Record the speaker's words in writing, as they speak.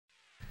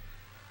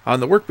On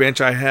the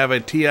workbench, I have a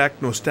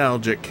Teac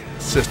Nostalgic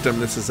system.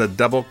 This is a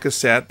double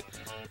cassette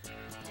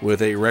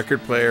with a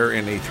record player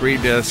and a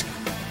 3-disc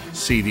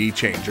CD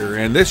changer.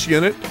 And this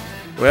unit,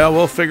 well,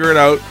 we'll figure it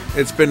out.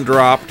 It's been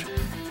dropped,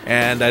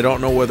 and I don't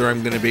know whether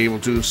I'm going to be able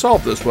to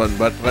solve this one,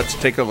 but let's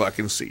take a look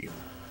and see.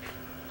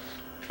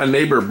 A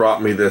neighbor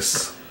brought me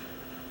this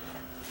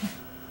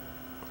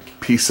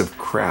piece of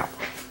crap.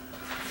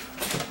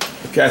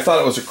 Okay, I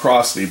thought it was a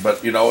Crossley,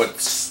 but you know,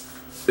 it's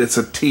a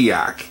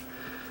Teac.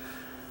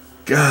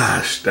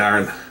 Gosh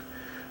darn.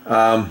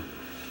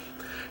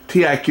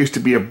 Teac used to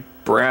be a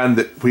brand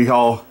that we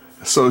all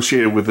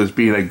associated with as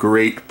being a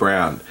great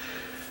brand.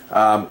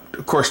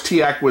 Of course,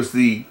 Teac was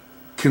the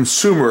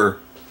consumer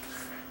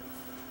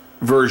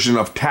version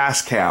of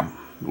Tascam,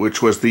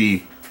 which was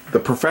the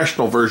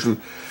professional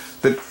version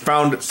that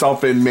found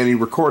itself in many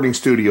recording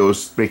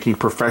studios making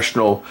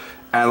professional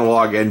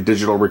analog and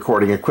digital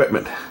recording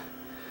equipment.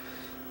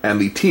 And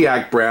the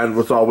Teac brand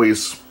was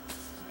always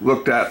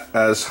looked at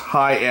as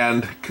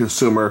high-end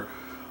consumer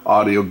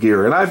audio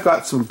gear. And I've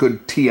got some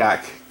good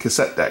Teac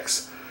cassette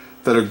decks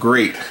that are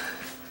great.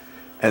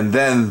 And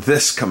then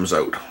this comes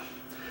out.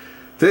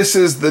 This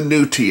is the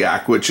new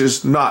Teac, which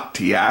is not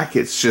Teac,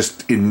 it's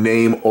just in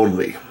name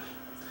only.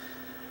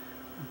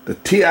 The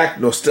Teac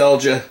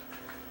Nostalgia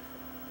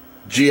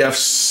GF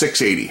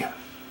 680.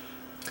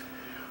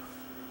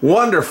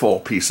 Wonderful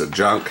piece of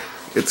junk.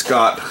 It's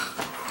got,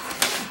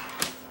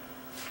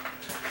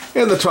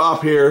 in the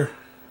top here,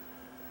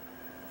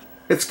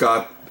 it's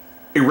got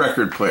a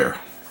record player.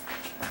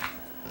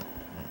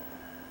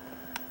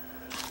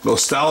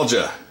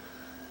 Nostalgia.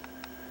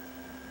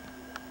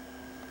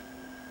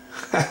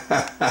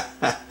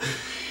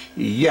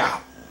 Yeah.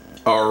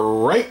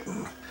 Alright.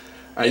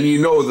 And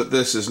you know that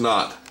this is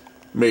not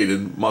made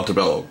in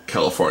Montebello,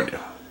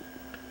 California.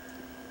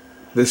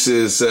 This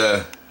is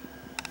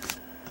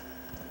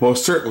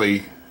most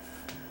certainly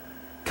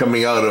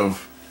coming out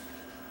of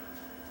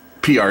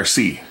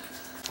PRC.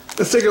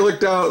 Let's take a look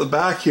down at the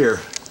back here,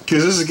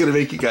 because this is going to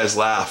make you guys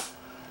laugh.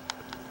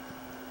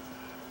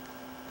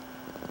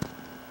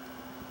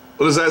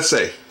 What does that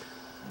say?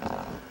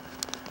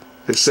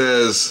 It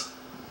says,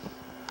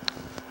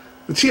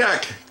 the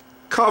Teac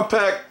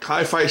Compact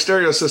Hi-Fi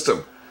Stereo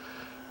System,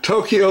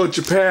 Tokyo,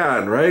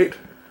 Japan, right?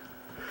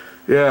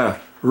 Yeah,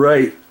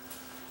 right.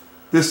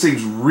 This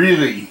thing's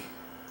really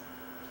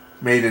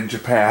made in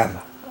Japan.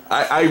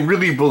 I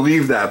really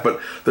believe that,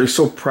 but they're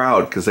so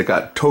proud because they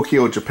got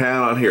Tokyo,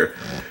 Japan on here,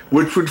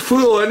 which would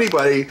fool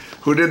anybody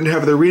who didn't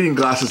have their reading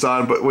glasses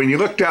on. But when you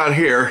look down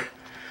here,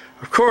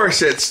 of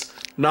course it's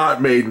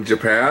not made in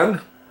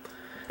Japan.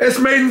 It's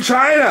made in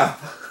China.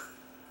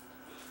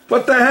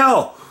 What the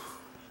hell?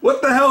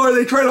 What the hell are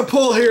they trying to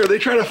pull here? Are they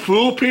trying to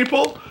fool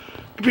people?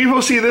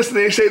 People see this and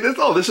they say,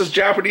 "Oh, this is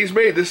Japanese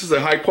made. This is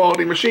a high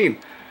quality machine."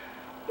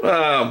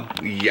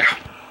 Yeah.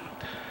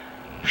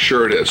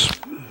 Sure it is.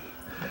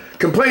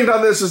 Complaint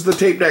on this is the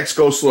tape decks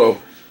go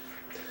slow.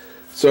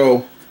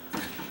 So,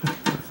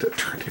 the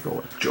turntable,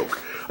 what a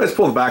joke. Let's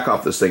pull the back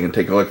off this thing and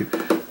take a look.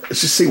 Let's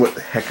just see what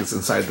the heck is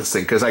inside this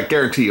thing, because I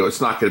guarantee you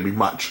it's not going to be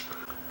much.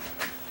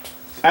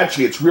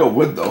 Actually, it's real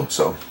wood though,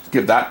 so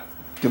give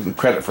them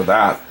credit for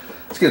that.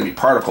 It's going to be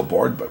particle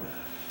board, but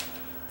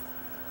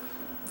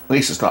at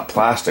least it's not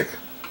plastic.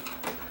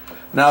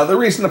 Now, the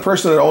reason the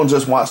person that owns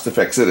this wants to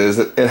fix it is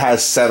that it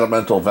has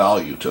sentimental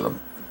value to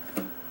them.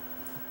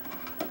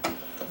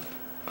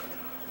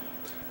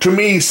 To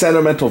me,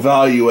 sentimental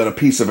value in a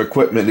piece of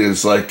equipment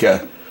is like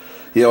a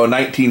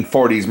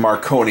 1940s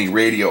Marconi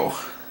radio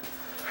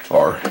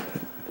or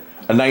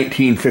a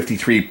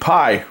 1953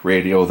 Pi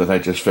radio that I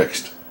just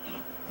fixed.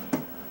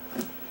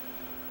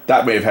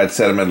 That may have had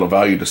sentimental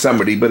value to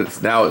somebody,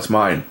 but now it's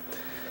mine.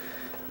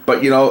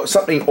 But you know,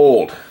 something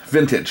old,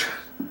 vintage,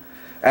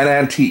 an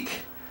antique.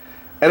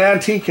 An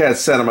antique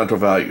has sentimental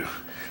value.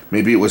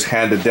 Maybe it was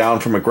handed down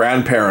from a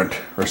grandparent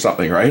or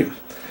something, right?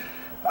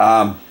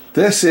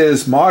 This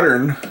is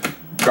modern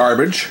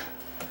garbage,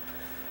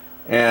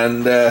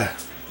 and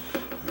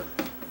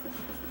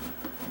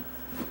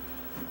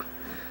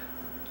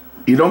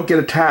you don't get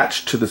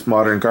attached to this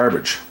modern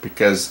garbage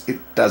because it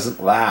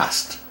doesn't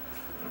last.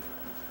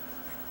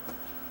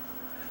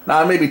 Now,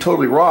 I may be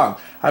totally wrong.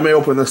 I may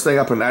open this thing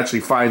up and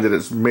actually find that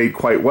it's made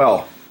quite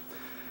well.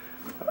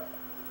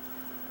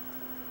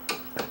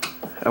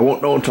 I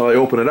won't know until I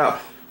open it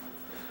up.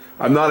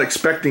 I'm not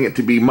expecting it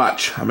to be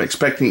much. I'm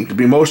expecting it to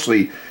be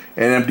mostly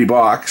an empty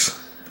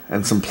box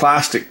and some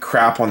plastic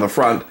crap on the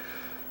front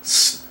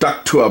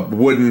stuck to a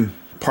wooden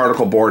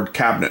particle board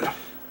cabinet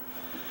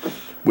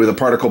with a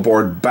particle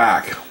board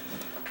back.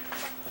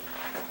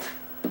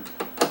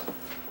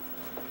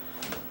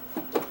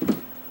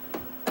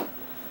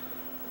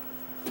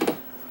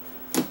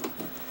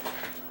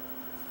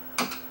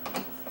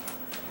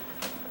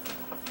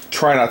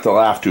 Try not to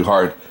laugh too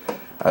hard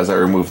as I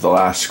remove the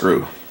last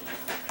screw.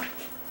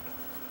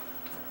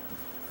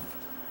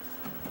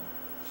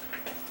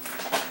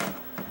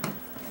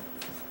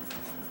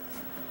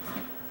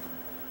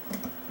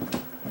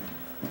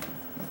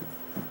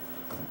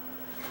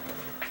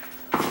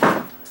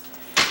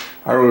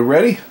 Are we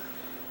ready?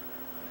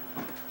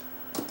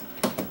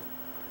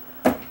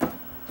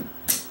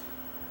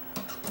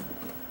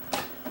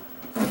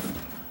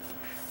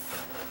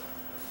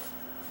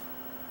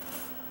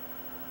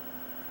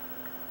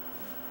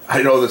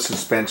 I know the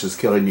suspense is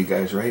killing you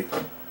guys, right?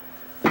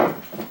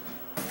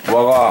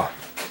 Voila.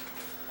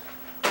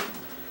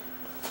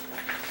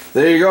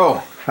 There you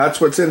go.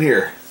 That's what's in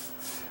here.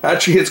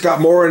 Actually, it's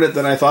got more in it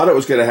than I thought it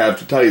was going to have,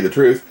 to tell you the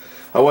truth.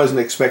 I wasn't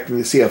expecting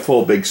to see a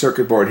full big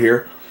circuit board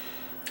here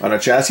on a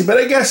chassis, but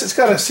I guess it's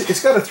got a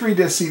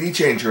 3-disc CD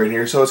changer in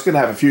here, so it's going to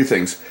have a few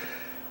things.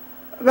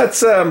 Let's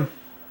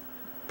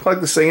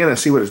plug this thing in and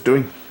see what it's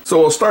doing. So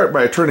we'll start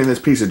by turning this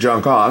piece of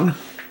junk on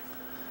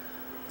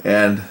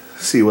and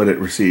see what it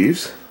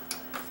receives.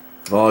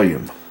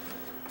 Volume.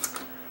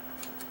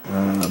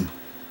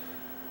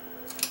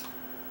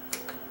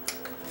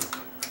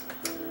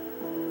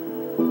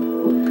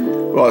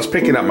 Well, it's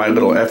picking up my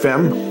little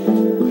FM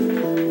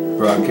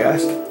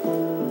broadcast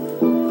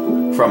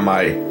from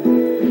my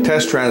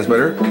test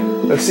transmitter.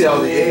 Let's see how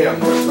the AM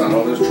works on.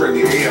 I'll just turn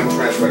the AM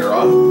transmitter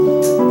on.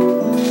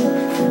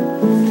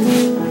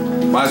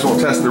 Might as well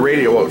test the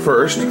radio out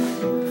first.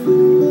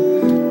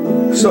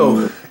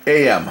 So,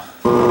 AM.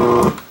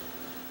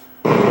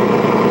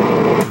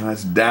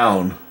 That's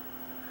down.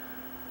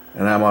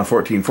 And I'm on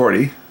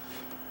 1440.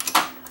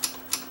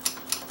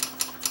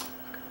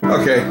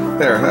 Okay,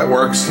 there, that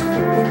works.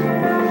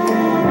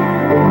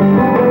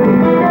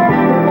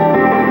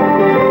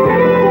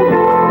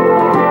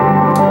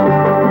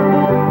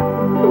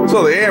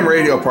 So the AM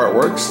radio part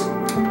works,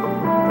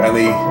 and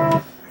the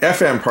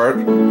FM part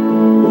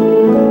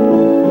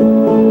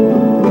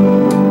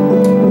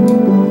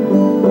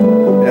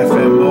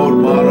FM mode,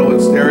 mono and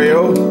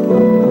stereo,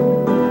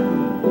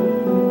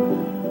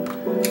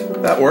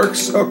 that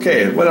works.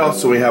 Okay, what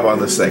else do we have on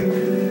this thing?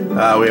 We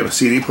have a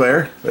CD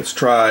player. Let's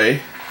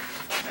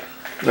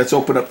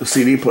open up the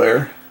CD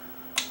player.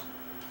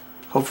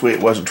 Hopefully it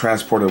wasn't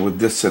transported with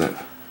discs in it.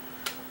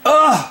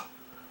 Ah!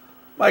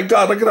 My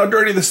God, look at how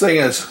dirty this thing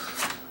is.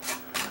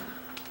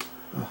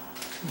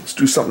 Let's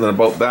do something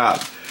about that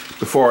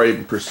before I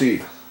even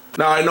proceed.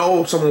 Now I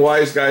know some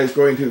wise guy is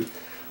going to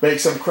make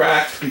some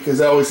crack, because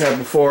I always have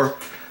before,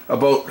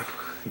 about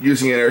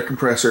using an air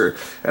compressor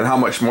and how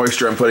much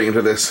moisture I'm putting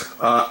into this.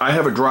 I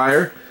have a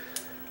dryer.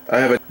 I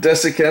have a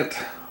desiccant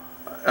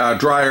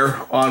dryer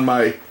on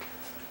my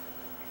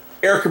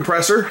air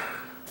compressor,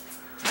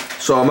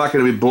 so I'm not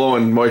going to be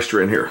blowing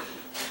moisture in here.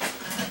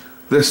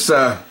 This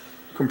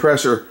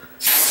compressor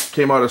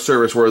came out of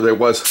service where there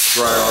was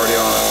dryer already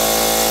on it.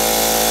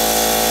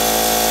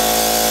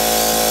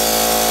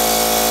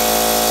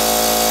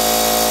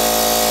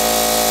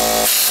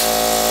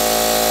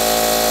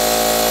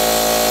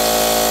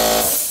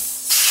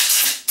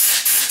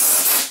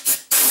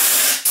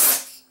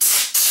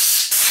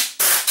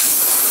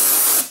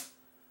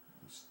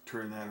 Let's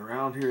turn that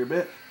around here a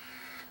bit.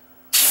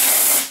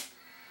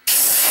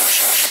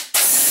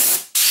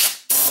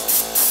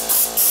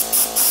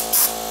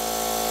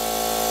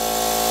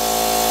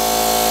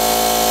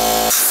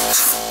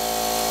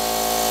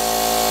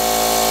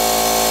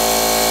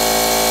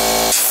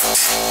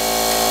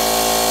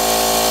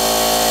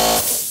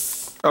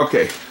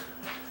 Okay,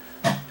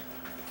 I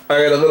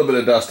got a little bit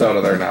of dust out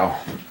of there now.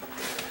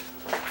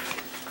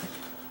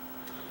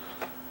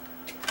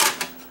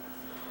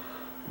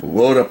 We'll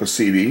load up a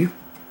CD.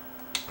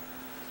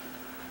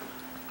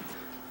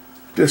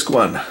 Disc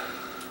 1.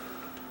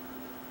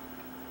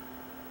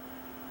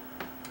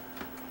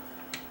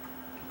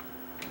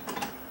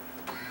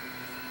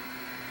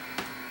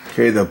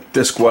 Okay, the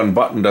disc 1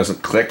 button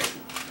doesn't click.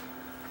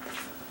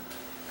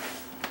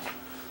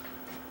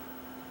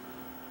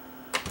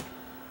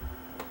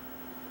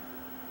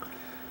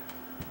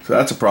 So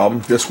that's a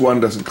problem. Disc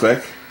 1 doesn't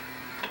click.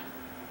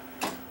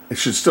 It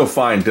should still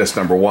find disc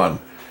number 1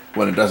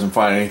 when it doesn't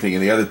find anything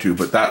in the other two,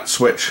 but that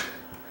switch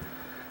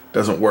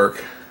doesn't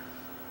work.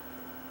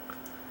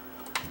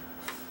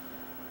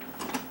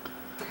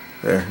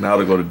 There, now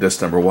to go to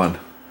disc number 1.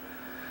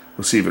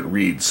 We'll see if it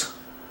reads.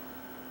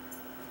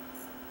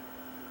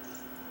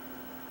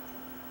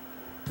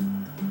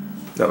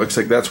 That looks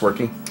like that's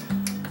working.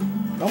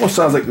 It almost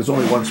sounds like there's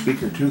only one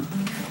speaker too.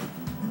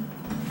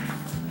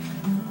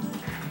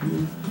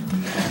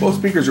 Both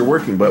speakers are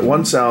working, but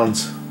one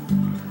sounds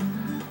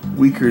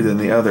weaker than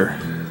the other.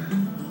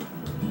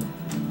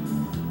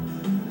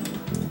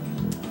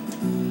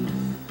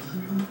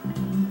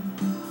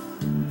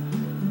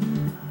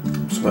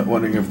 So I'm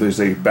wondering if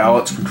there's a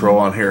balance control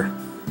on here.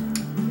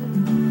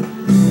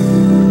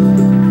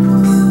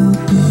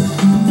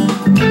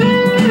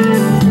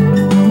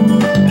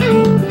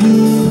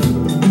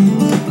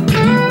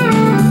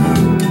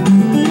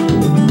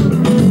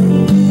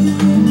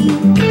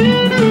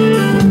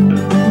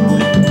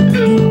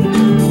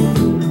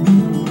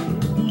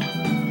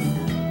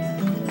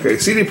 Okay,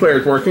 CD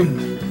player's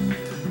working.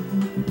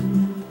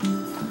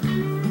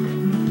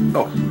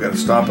 Oh, we gotta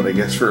stop it, I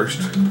guess, first.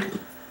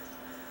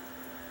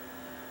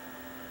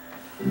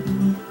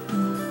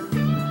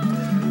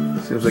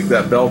 Seems like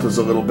that belt is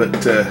a little bit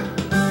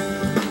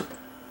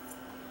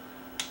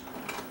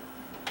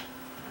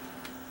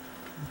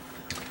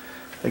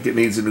I think it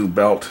needs a new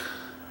belt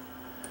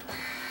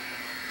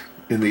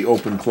in the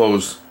open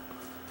close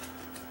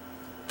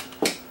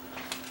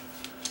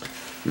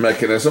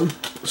mechanism.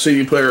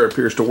 CD player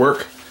appears to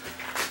work.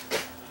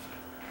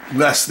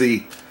 That's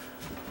the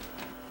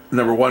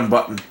number 1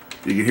 button.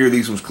 You can hear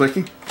these ones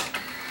clicking.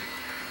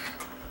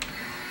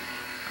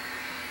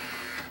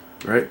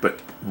 Right, but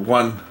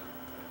one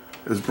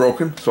is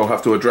broken, so I'll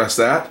have to address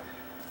that.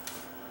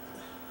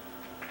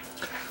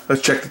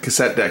 Let's check the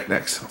cassette deck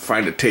next. I'll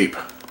find a tape.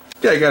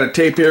 Yeah, I got a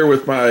tape here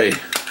with my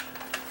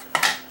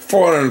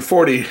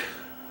 440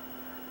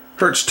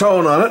 hertz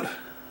tone on it.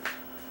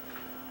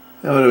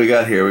 Now what do we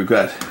got here? We've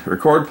got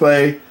record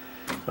play.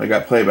 I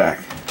got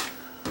playback.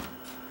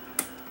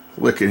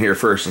 Look in here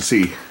first and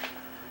see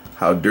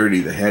how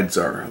dirty the heads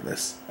are on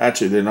this.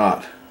 Actually, they're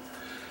not.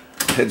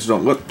 The heads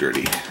don't look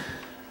dirty.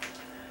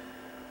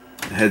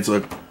 The heads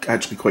look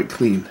actually quite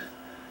clean.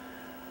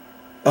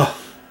 Oh,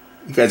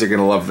 you guys are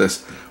gonna love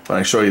this when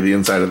I show you the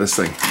inside of this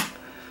thing.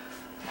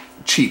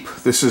 Cheap.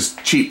 This is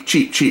cheap,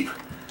 cheap, cheap.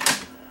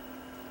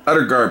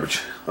 Utter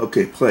garbage.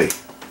 Okay, play.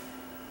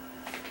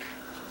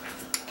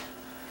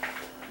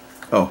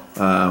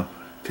 Oh,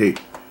 tape.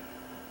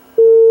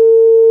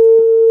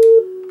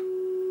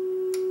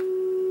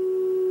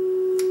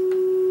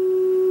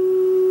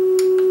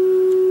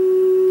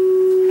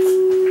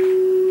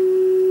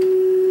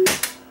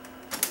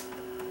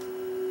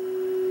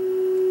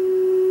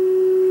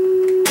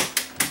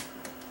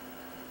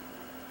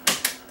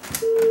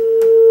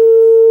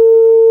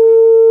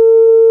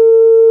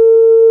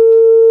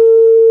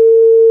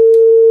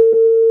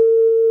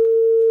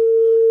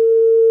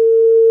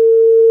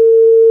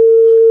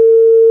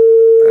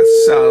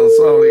 Sounds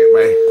slowly at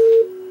my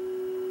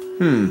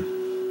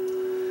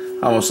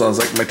almost sounds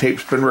like my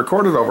tape's been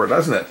recorded over,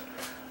 doesn't it?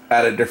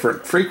 At a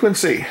different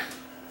frequency.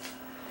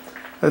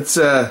 Let's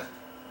get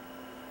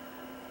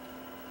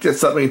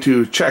something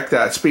to check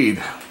that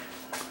speed.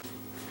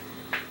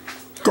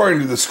 According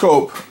to the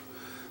scope,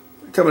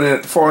 coming in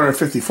at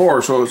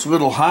 454, so it's a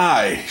little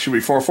high. Should be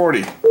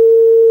 440.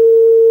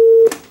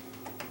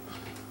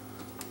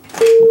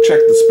 We'll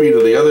check the speed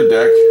of the other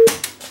deck.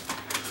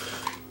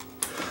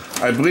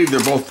 I believe they're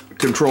both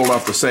controlled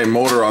off the same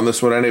motor on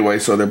this one anyway,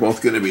 so they're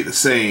both going to be the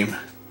same.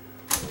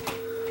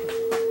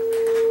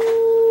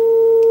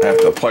 I have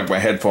to plug my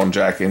headphone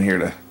jack in here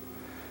to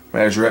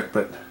measure it,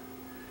 but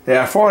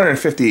yeah,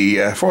 450,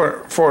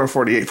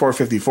 448,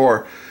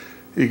 454.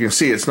 You can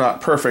see it's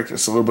not perfect.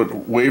 It's a little bit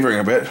wavering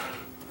a bit.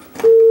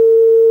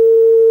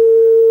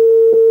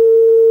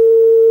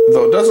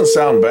 Though it doesn't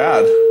sound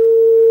bad,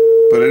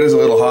 but it is a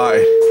little high.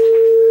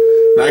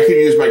 Now I can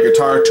use my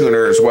guitar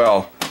tuner as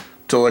well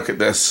to look at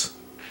this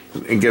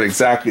and get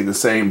exactly the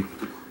same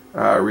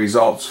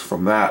results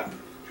from that.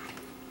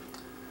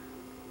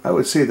 I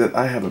would say that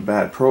I have a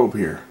bad probe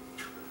here.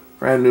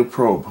 Brand new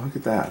probe. Look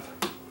at that.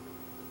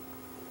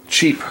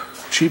 Cheap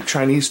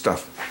Chinese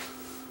stuff.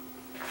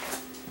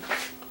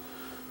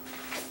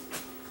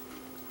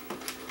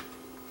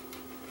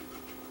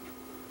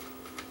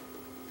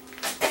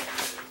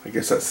 I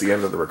guess that's the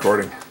end of the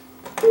recording.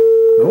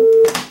 Nope.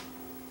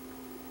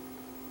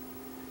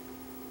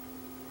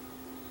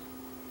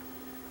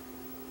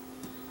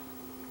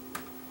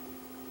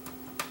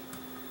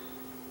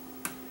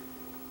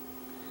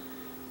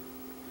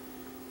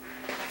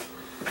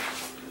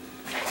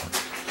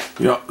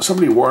 You know,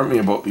 somebody warned me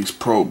about these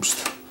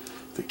probes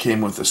that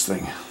came with this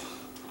thing.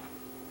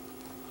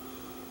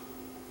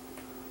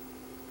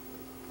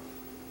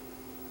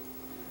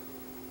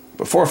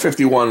 But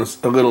 451 is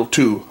a little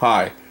too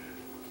high.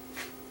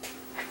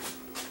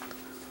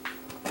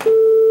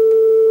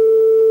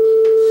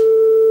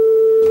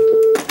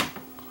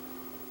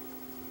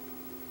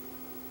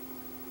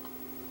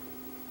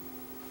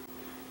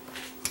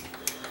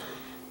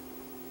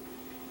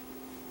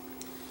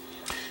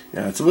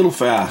 Yeah, it's a little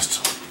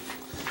fast.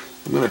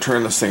 I'm going to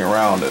turn this thing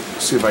around and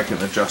see if I can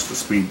adjust the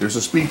speed. There's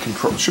a speed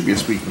control. There should be a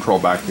speed control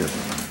back here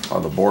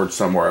on the board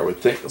somewhere, I would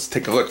think. Let's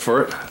take a look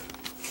for it.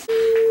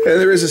 And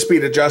there is a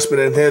speed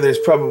adjustment in there. There's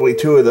probably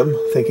two of them.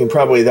 Thinking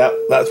probably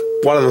that's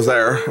one of them's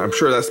there. I'm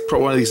sure that's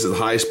one of these is a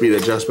high speed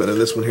adjustment,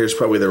 and this one here is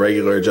probably the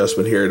regular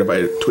adjustment here. And if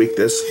I tweak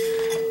this,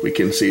 we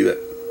can see that.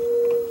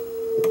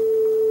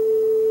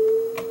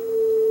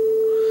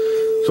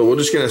 So we're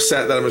just going to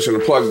set that. I'm just going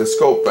to plug the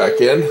scope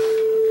back in.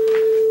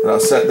 And I'll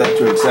set that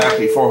to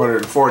exactly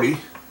 440.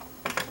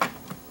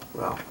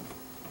 Well,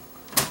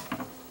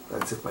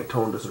 that's if my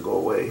tone doesn't go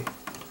away.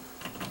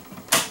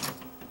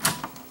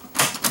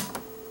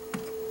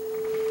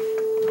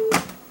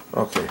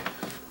 Okay.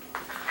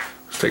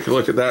 Let's take a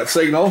look at that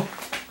signal.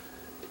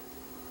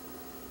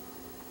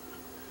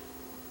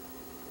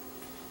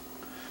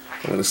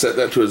 I'm going to set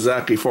that to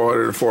exactly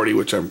 440,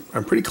 which I'm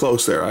pretty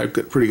close there. I've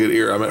got pretty good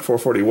ear. I'm at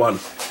 441.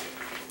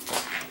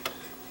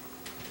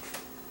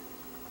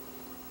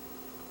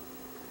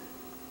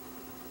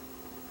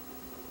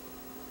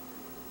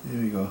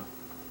 There we go.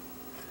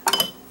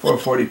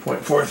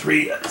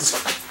 440.43. That's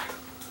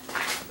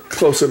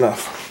close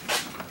enough.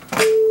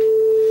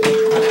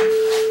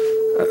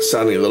 That's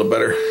sounding a little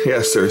better.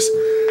 Yes, there's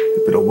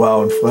A bit of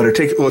wow and flutter.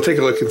 We'll take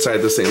a look inside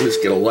this thing. Let's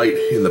get a light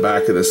in the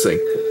back of this thing.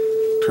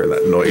 Turn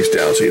that noise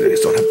down so you guys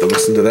don't have to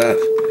listen to that.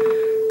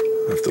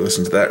 Have to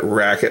listen to that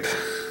racket.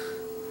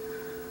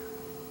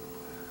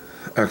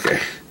 Okay.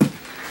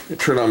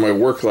 Turn on my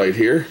work light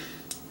here.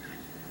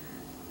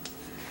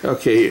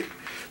 Okay,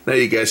 now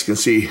you guys can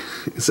see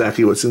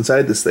exactly what's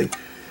inside this thing.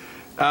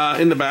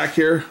 In the back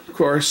here, of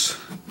course,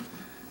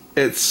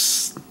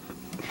 it's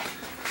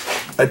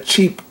a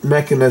cheap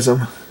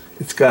mechanism.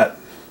 It's got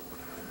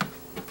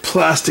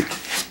plastic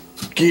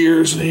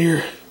gears in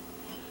here,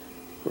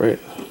 right?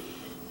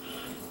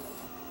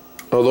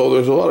 Although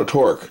there's a lot of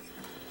torque.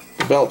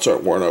 The belts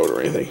aren't worn out or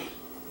anything.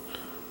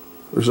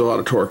 There's a lot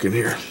of torque in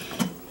here.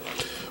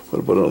 What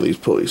about all these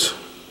pulleys?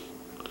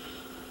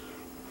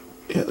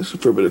 Yeah, there's a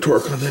fair bit of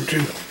torque on them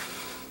too.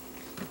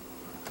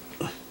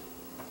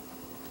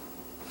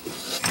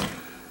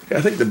 Yeah,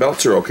 I think the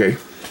belts are okay.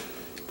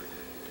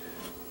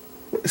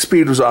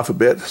 Speed was off a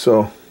bit,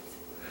 so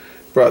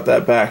brought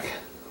that back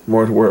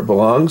more to where it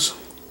belongs.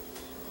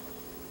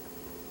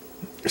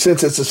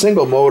 Since it's a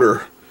single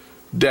motor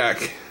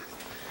deck,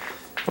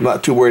 I'm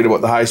not too worried about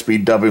the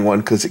high-speed dubbing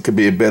one because it could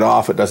be a bit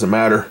off. It doesn't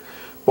matter.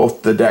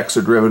 Both the decks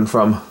are driven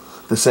from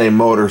the same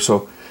motor,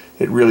 so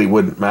it really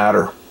wouldn't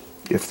matter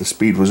if the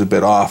speed was a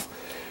bit off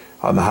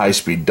on the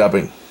high-speed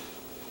dubbing.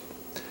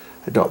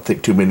 I don't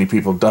think too many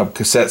people dub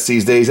cassettes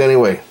these days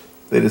anyway.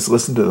 They just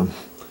listen to them.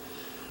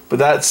 But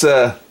that's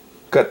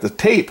got the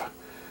tape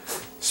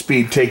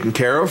speed taken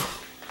care of.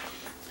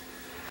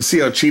 See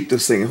how cheap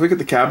this thing is. Look at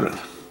the cabinet.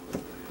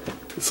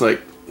 It's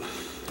like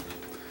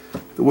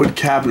the wood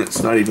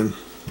cabinet's not even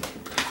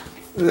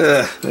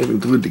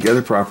glued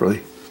together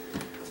properly.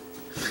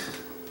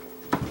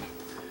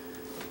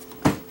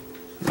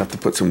 Have to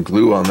put some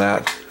glue on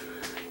that.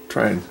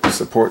 Try and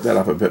support that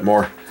up a bit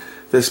more.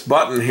 This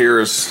button here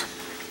is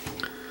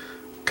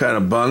kind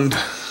of bunged.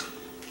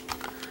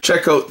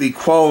 Check out the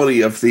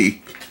quality of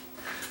the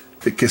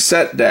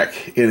cassette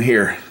deck in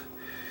here.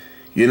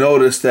 You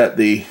notice that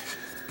the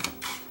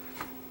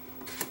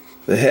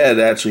head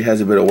actually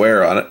has a bit of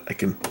wear on it. I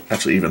can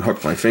actually even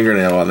hook my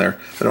fingernail on there.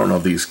 I don't know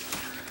if these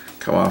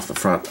come off the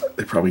front.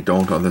 They probably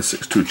don't on this.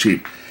 It's too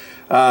cheap.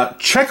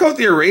 Check out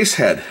the erase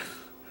head.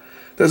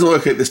 Doesn't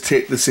look like this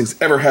thing's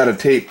ever had a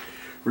tape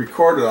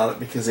recorded on it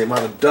because the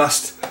amount of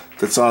dust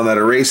that's on that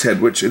erase head,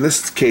 which in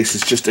this case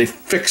is just a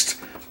fixed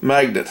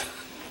magnet.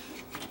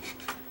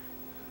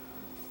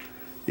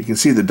 You can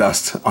see the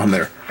dust on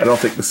there. I don't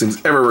think this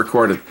thing's ever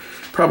recorded.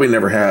 Probably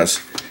never has,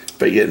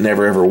 but yet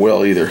never ever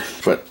will either.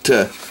 But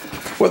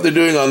what they're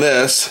doing on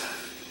this,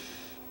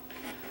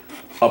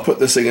 I'll put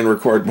this thing in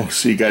record mode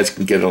so you guys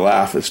can get a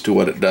laugh as to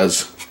what it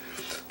does.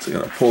 So I'm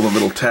going to pull the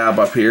little tab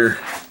up here.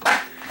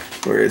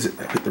 Where is it?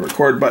 I put the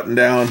record button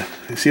down.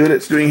 You see what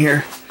it's doing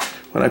here?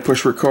 When I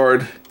push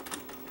record,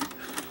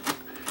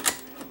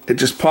 it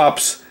just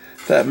pops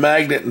that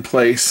magnet in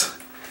place,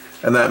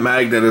 and that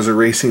magnet is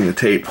erasing the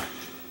tape.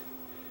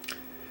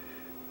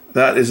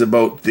 That is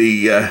about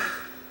the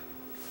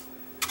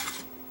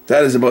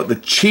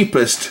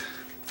cheapest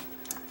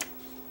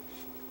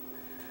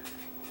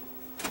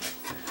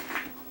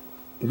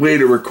way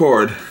to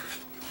record.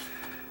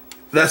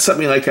 That's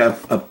something like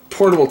a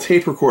portable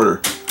tape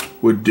recorder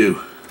would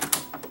do.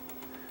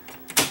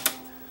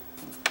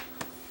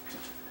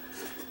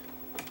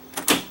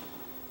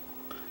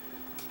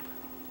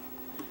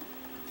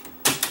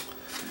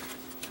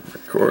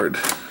 Record.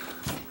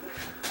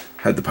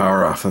 Had the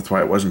power off, that's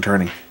why it wasn't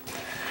turning.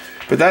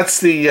 But that's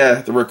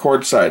the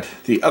record side.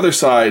 The other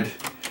side,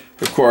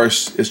 of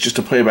course, is just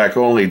a playback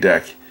only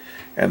deck,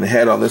 and the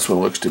head on this one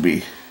looks to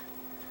be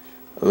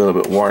a little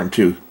bit worn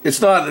too.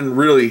 It's not in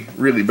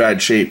really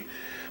bad shape,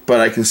 but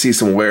I can see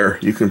some wear.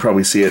 You can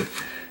probably see it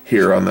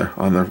here on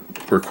the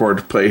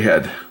record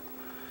playhead,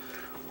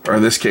 or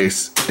in this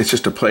case, it's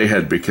just a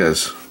playhead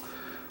because,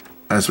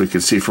 as we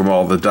can see from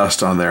all the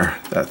dust on there,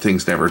 that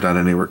thing's never done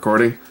any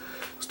recording.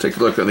 Let's take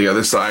a look on the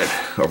other side.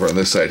 Over on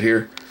this side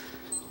here,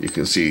 you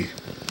can see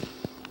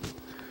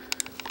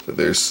that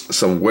there's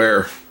some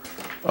wear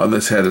on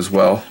this head as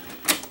well.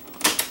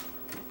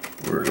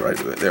 Where do I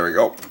do it? There we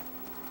go.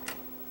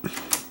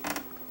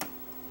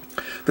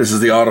 This is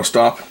the auto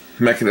stop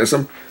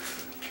mechanism.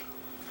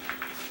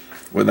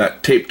 When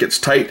that tape gets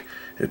tight,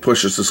 it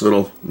pushes this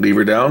little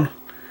lever down,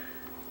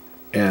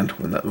 and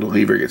when that little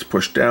lever gets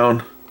pushed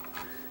down,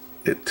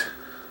 it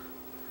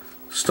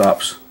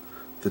stops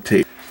the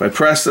tape. If I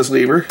press this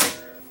lever,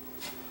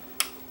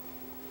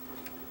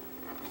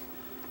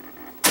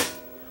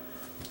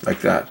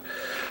 like that.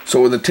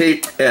 So when the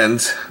tape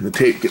ends, the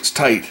tape gets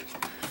tight,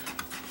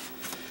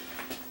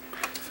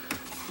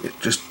 it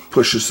just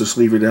pushes this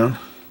lever down.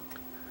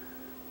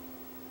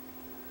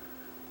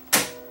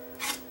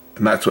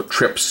 And that's what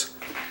trips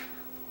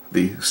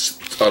the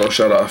auto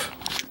shut off.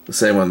 The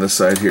same on this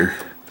side here.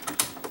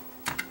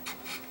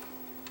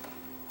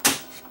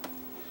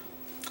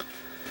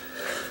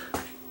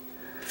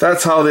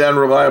 That's how the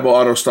unreliable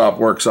auto stop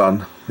works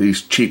on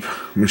these cheap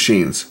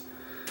machines.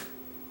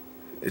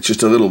 It's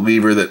just a little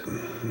lever that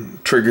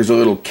triggers a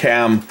little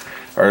cam,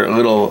 or a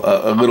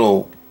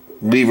little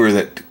lever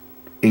that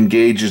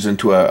engages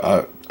into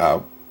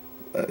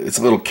it's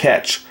a little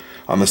catch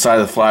on the side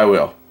of the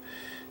flywheel,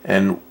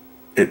 and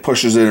it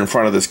pushes it in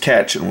front of this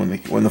catch,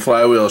 and when the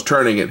flywheel is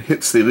turning, it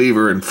hits the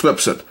lever and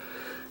flips it,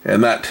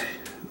 and that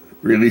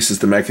releases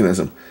the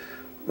mechanism.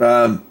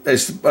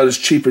 It's about as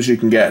cheap as you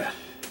can get,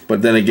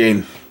 but then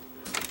again,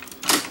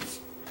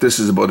 this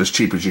is about as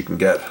cheap as you can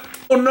get.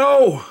 Oh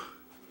no!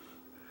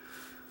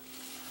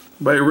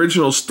 My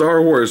original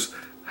Star Wars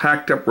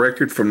hacked up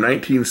record from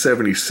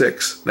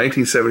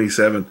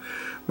 1977.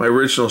 My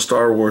original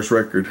Star Wars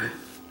record.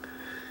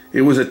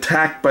 It was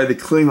attacked by the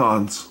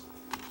Klingons.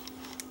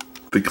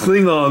 The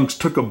Klingons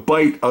took a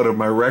bite out of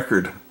my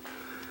record.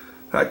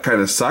 That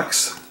kind of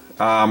sucks.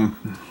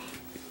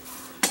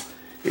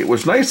 It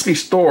was nicely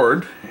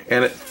stored,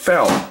 and it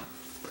fell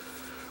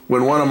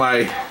when one of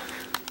my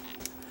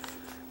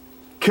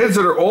kids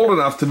that are old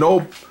enough to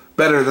know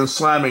better than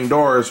slamming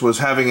doors was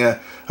having a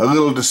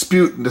little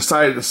dispute and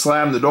decided to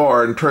slam the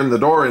door and turn the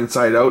door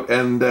inside out,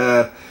 and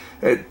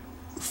it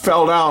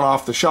fell down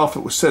off the shelf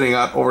it was sitting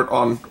at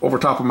over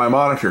top of my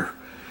monitor.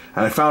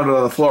 And I found it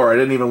on the floor. I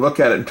didn't even look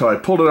at it until I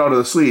pulled it out of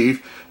the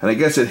sleeve, and I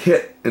guess it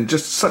hit in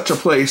just such a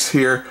place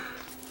here,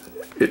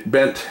 it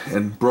bent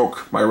and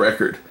broke my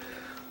record.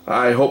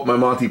 I hope my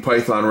Monty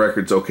Python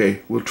record's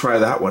okay. We'll try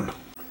that one.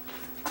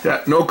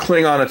 Yeah, no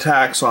Klingon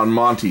attacks on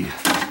Monty.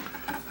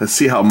 Let's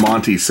see how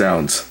Monty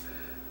sounds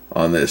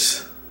on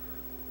this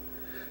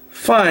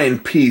fine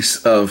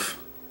piece of...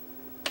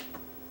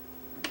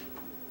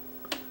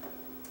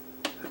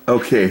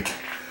 Okay,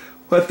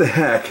 what the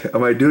heck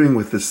am I doing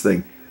with this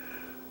thing?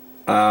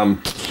 The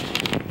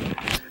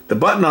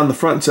button on the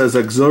front says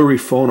auxiliary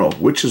phono.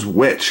 Which is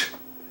which?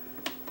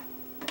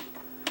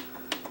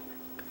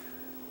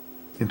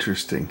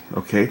 Interesting.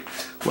 Okay,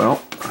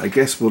 well, I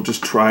guess we'll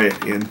just try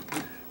it in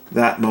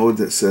that mode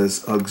that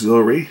says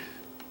auxiliary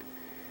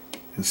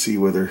and see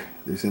whether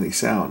there's any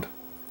sound.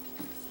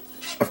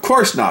 Of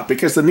course not,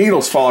 because the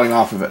needle's falling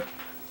off of it.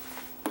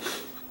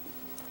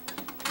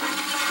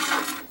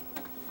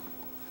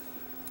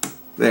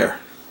 There.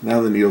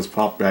 Now the needle's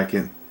popped back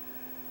in.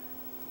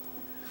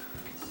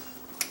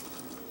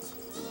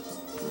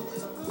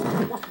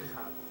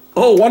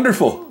 Oh,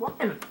 wonderful.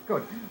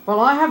 Good. Well,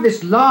 I have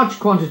this large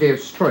quantity of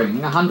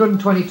string,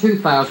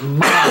 122,000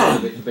 miles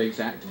of it to be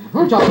exact.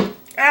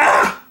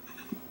 Ah!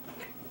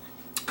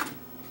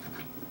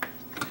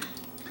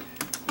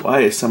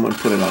 Why is someone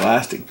putting an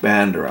elastic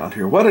band around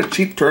here? What a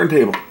cheap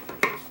turntable.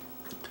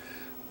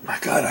 My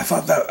God, I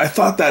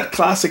thought that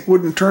classic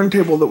wooden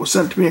turntable that was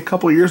sent to me a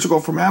couple of years ago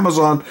from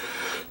Amazon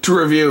to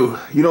review.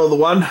 You know, the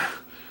one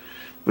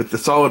with the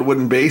solid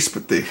wooden base,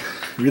 but the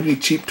really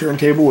cheap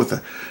turntable with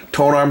a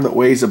tone arm that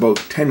weighs about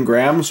 10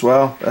 grams.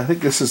 Well, I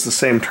think this is the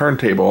same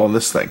turntable on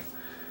this thing.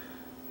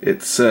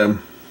 It's kind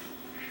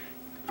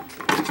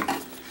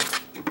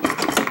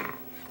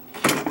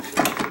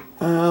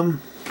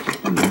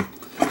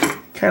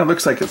of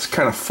looks like it's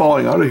kind of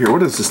falling out of here.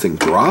 What is this thing,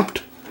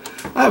 dropped?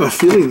 I have a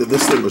feeling that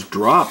this thing was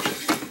dropped.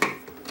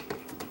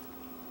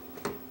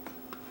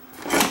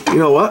 You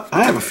know what?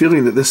 I have a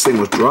feeling that this thing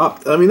was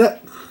dropped. I mean,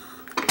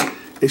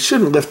 it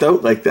shouldn't lift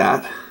out like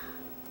that.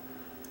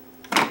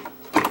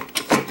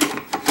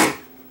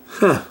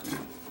 Huh.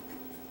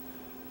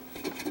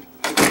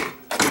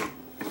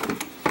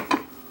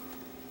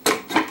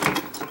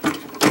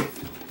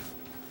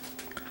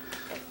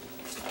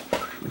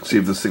 Let's see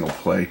if this thing will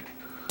play.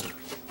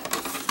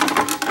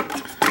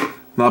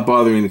 Not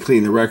bothering to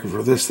clean the record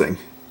for this thing.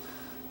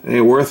 It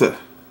ain't worth it.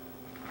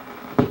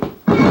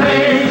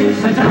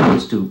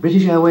 Thanks to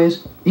British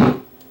Airways,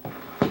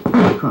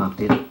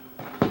 crafted.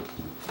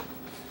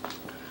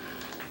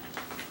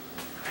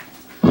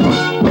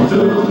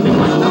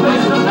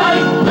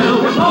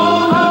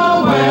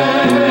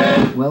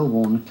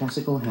 Well-worn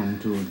classical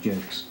hand-tooled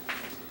jokes.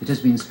 It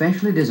has been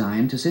specially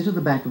designed to sit at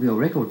the back of your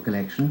record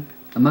collection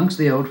amongst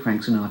the old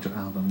Frank Sinatra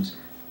albums,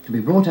 to be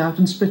brought out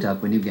and split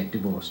up when you get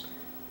divorced.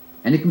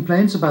 Any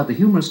complaints about the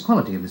humorous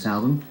quality of this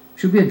album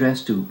should be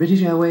addressed to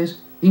British Airways,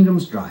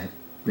 Ingram's Drive,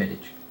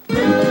 Redditch.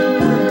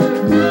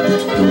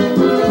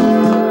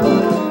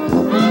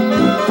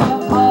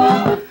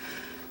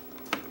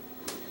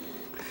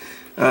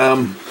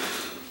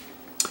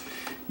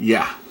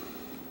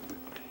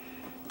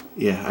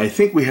 Yeah, I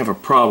think we have a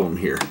problem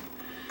here.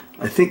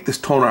 I think this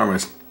tone arm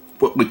is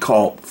what we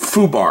call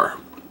foobar.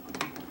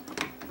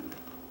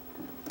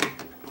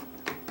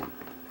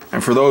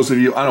 And for those of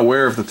you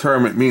unaware of the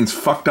term, it means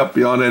fucked up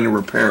beyond any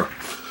repair.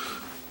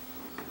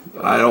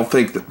 I don't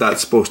think that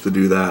that's supposed to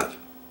do that.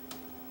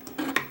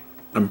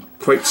 I'm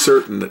quite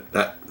certain that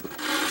the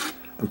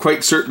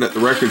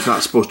record's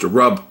not supposed to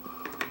rub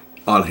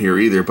on here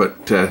either,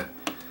 but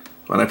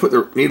when I put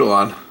the needle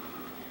on,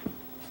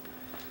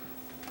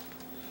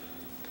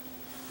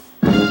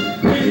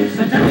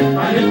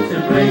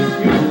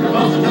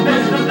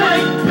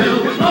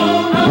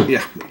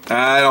 yeah,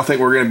 I don't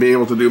think we're going to be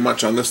able to do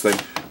much on this thing.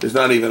 There's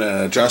not even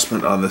an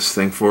adjustment on this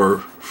thing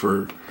for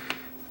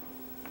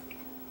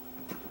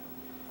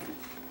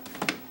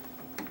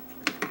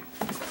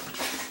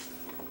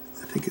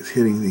I think it's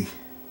hitting the...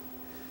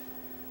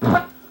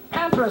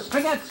 for a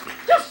stringer. It's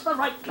just the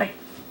right length.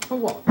 For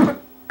what?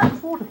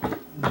 For water.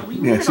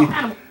 Yeah, see? Look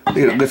at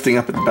it lifting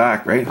up at the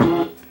back, right?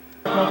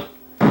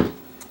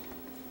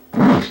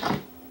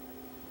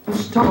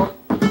 Stop.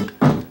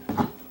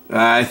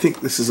 I think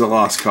this is a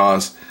lost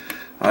cause.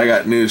 I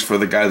got news for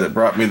the guy that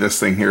brought me this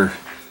thing here.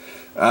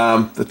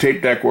 The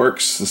tape deck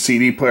works, the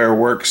CD player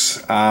works,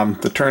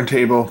 the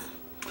turntable,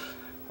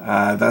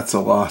 that's a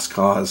lost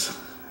cause.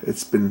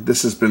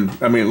 This has been,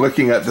 I mean,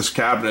 looking at this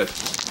cabinet,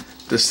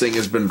 this thing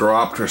has been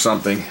dropped or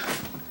something,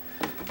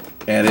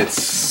 and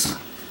it's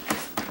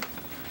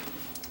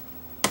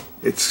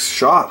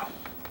shot.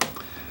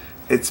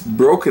 It's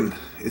broken.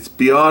 It's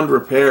beyond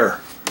repair.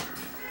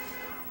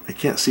 I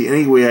can't see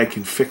any way I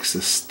can fix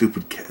this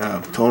stupid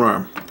tone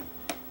arm.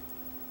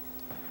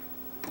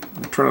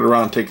 I'll turn it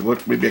around and take a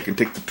look. Maybe I can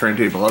take the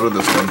turntable out of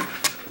this thing.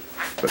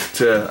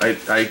 But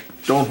I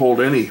don't hold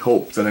any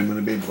hope that I'm going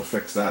to be able to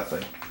fix that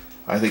thing.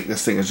 I think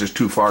this thing is just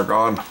too far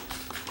gone.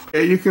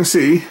 Yeah, you can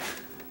see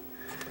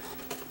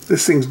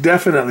this thing's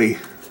definitely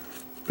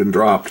been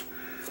dropped.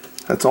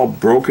 That's all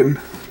broken.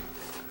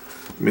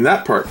 I mean,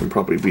 that part can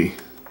probably be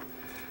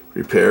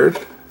repaired.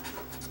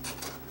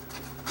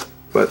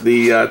 But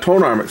the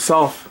tone arm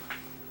itself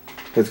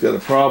has got a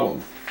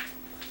problem.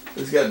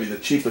 This has got to be the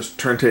cheapest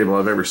turntable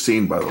I've ever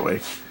seen, by the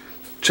way.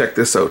 Check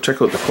this out.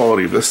 Check out the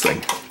quality of this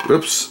thing.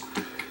 Oops.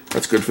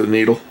 That's good for the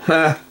needle.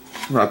 Not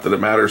that it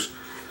matters.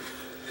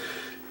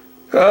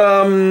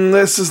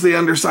 This is the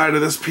underside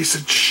of this piece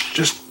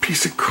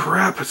of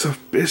crap. It's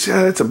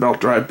a belt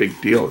drive, big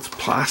deal. It's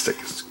plastic.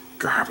 It's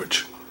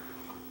garbage.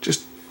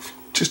 Just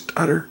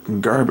utter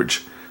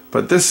garbage.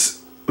 But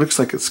this looks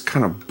like it's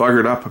kind of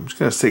buggered up. I'm just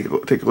going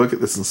to take a look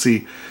at this and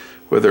see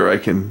whether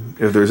if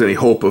there's any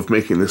hope of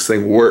making this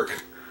thing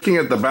work. Looking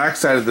at the back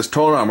side of this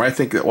tone arm, I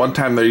think that one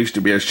time there used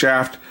to be a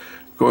shaft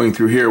going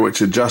through here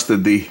which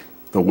adjusted the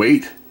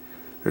weight.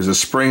 There's a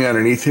spring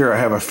underneath here. I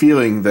have a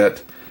feeling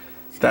that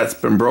that's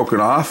been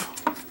broken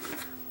off,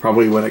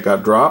 probably when it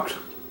got dropped.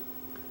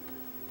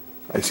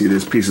 I see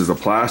there's pieces of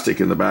plastic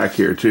in the back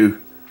here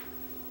too.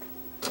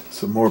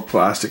 Some more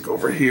plastic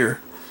over here.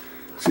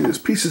 See, there's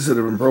pieces that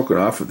have been broken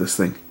off of this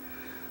thing.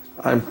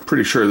 I'm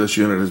pretty sure this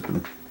unit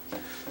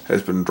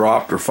has been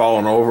dropped or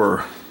fallen over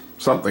or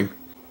something.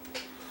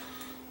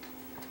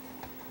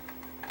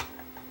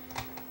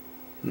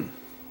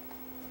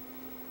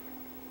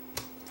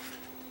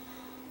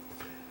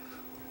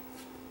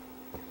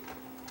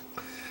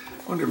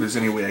 I wonder if there's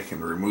any way I can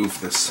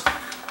remove this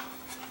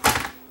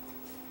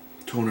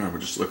tone arm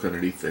and just look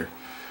underneath there.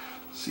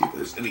 See if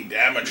there's any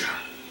damage.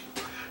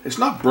 It's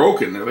not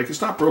broken, like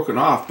it's not broken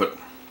off, but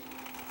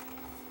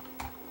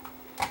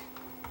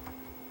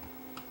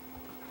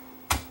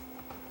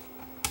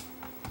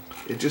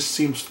it just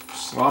seems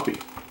sloppy.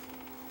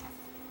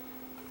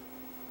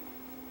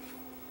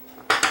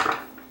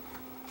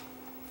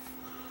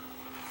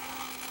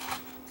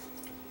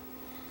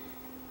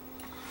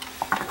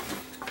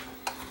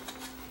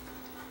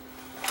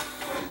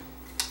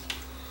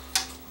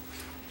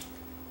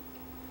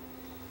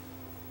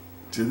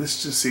 See,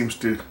 this just seems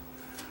to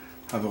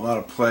have a lot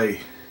of play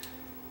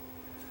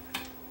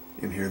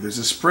in here. There's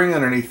a spring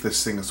underneath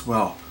this thing as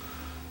well.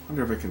 I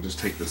wonder if I can just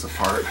take this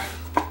apart.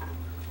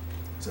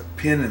 There's a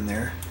pin in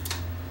there.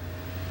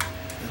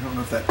 I don't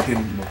know if that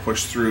pin will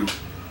push through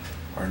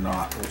or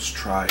not. Let's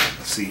try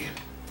and see.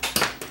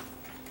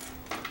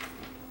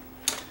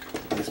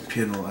 This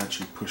pin will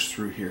actually push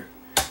through here.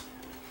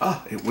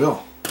 Ah, it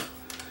will.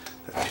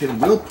 That pin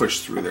will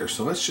push through there.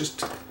 So let's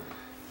just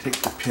take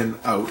the pin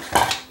out.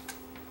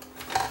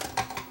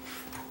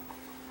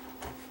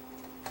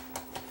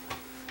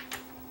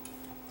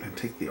 And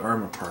take the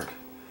arm apart.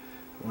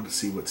 I want to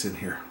see what's in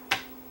here.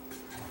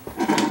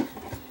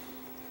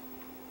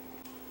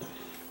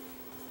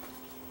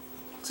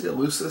 See how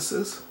loose this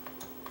is?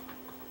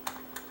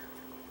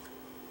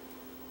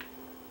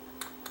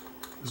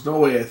 There's no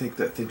way I think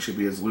that thing should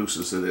be as loose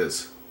as it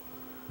is.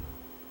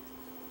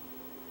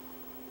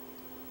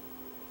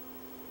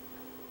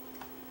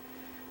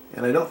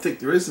 And I don't think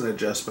there is an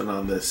adjustment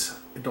on this.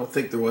 I don't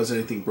think there was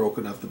anything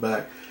broken off the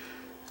back.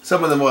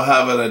 Some of them will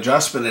have an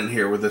adjustment in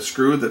here with a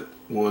screw that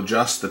will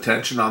adjust the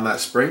tension on that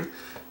spring.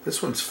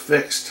 This one's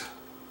fixed.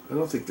 I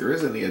don't think there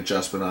is any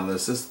adjustment on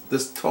this.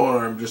 This tone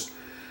arm just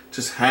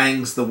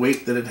hangs the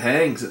weight that it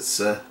hangs. It's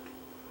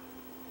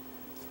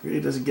really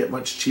doesn't get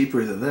much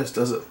cheaper than this,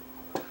 does it?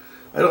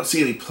 I don't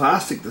see any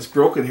plastic that's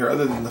broken here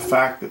other than the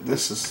fact that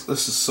this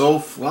is so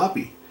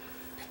floppy.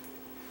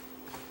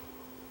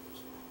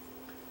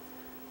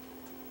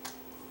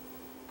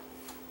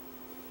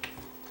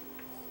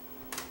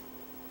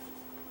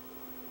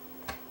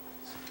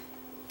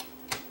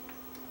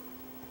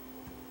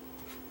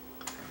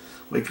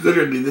 Like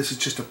literally this is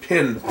just a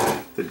pin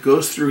that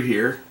goes through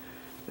here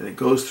and it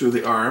goes through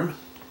the arm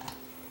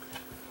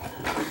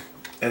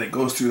and it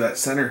goes through that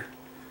center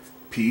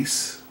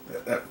piece,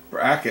 that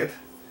bracket,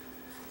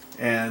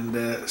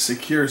 and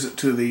secures it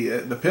to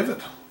the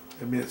pivot.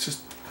 I mean, it's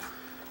just,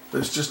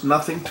 there's just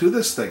nothing to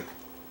this thing.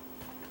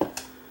 I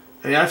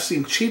mean, I've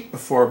seen cheap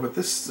before, but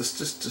this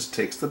just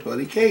takes the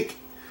bloody cake.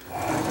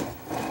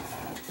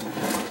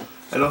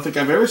 I don't think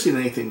I've ever seen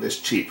anything this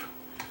cheap.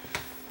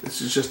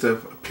 This is just a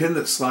pin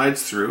that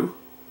slides through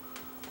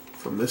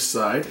from this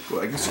side.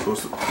 Well, I guess it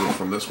goes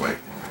from this way.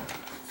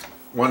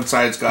 One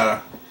side's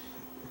got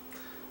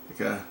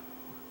a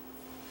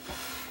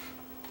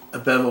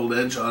beveled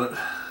edge on it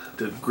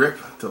to grip,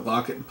 to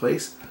lock it in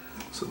place.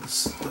 So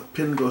the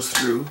pin goes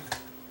through.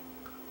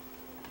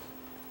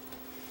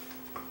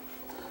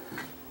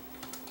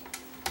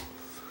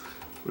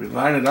 We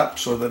line it up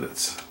so that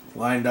it's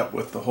lined up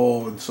with the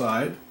hole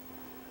inside,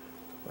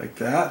 like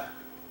that.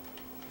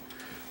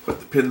 Put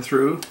the pin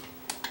through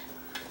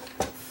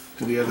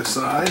to the other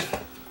side.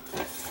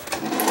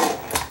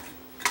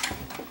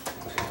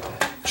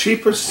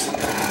 Cheapest,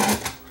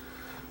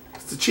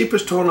 it's the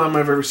cheapest tone arm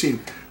I've ever seen.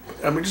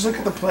 I mean, just look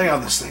at the play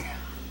on this thing.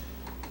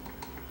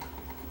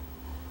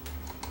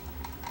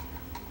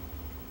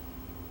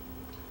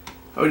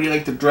 How would you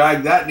like to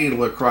drag that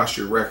needle across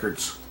your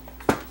records?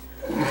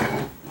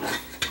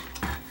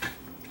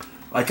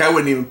 Like, I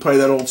wouldn't even play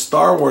that old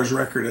Star Wars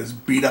record as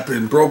beat up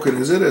and broken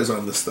as it is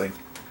on this thing.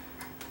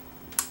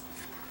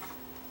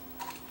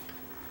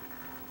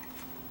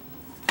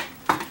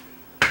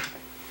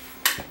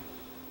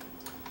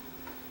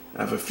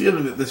 I have a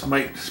feeling that this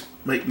might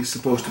be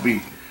supposed to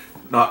be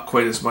not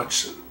quite as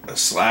much a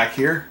slack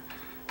here.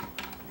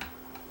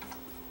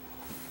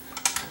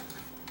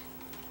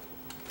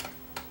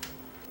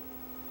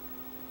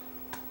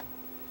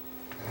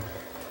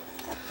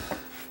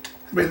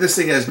 I mean, this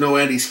thing has no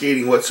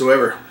anti-skating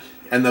whatsoever,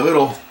 and the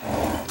little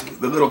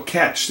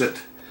catch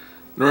that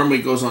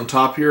normally goes on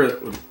top here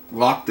that would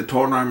lock the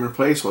tone arm in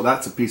place, well,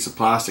 that's a piece of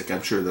plastic,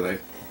 I'm sure, that I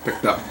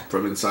picked up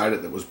from inside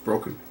it that was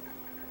broken.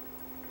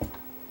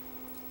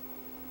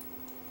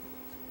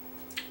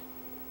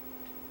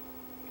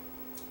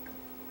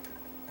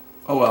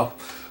 Oh well,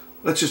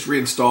 let's just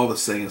reinstall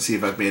this thing and see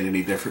if I've made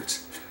any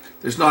difference.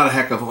 There's not a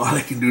heck of a lot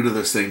I can do to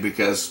this thing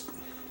because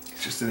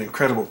it's just an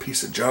incredible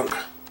piece of junk.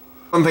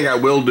 One thing I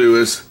will do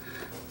is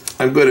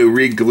I'm going to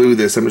re-glue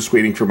this. I'm just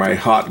waiting for my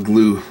hot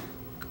glue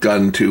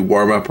gun to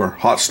warm up, or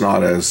hot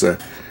snot as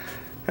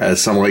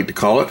some like to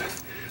call it.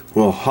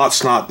 We'll hot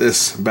snot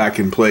this back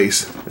in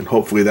place, and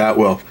hopefully that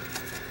will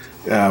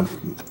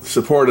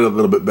support it a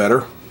little bit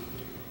better.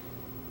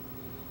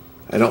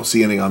 I don't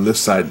see anything on this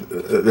side.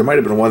 There might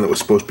have been one that was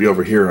supposed to be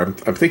over here. I'm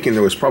thinking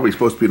there was probably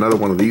supposed to be another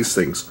one of these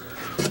things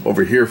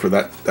over here for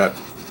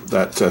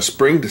that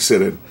spring to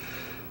sit in.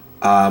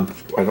 I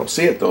don't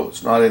see it though.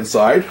 It's not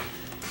inside.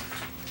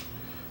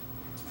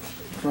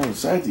 It's not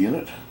inside the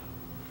unit,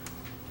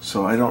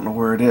 so I don't know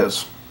where it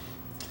is.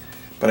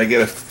 But I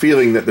get a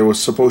feeling that there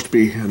was supposed to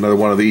be another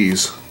one of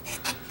these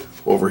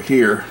over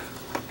here,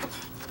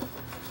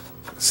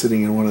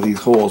 sitting in one of these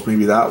holes.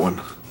 Maybe that one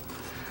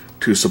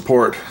to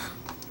support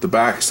the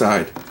back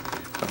side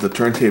of the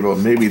turntable.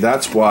 Maybe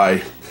that's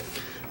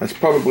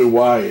probably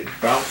why it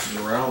bounces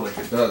around like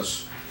it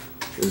does,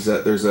 is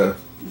that there's a,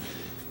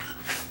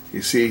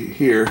 you see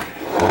here,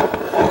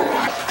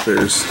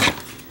 there's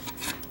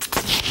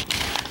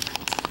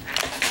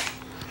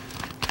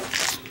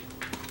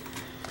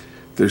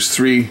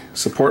 3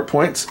 support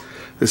points.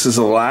 This is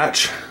a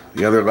latch.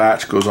 The other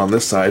latch goes on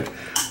this side,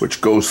 which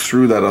goes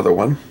through that other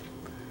one.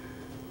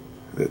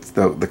 It's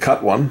the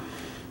cut one.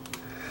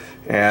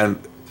 And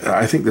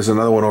I think there's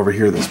another one over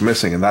here that's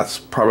missing, and that's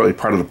probably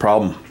part of the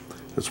problem.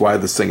 That's why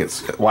this thing,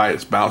 why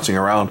it's bouncing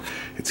around.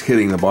 It's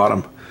hitting the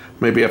bottom.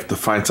 Maybe I have to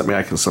find something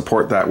I can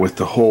support that with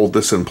to hold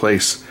this in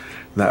place.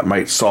 That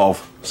might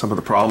solve some of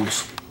the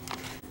problems.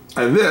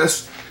 And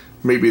this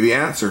may be the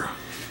answer.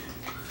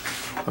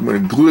 I'm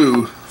going to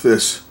glue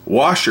this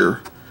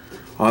washer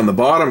on the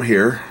bottom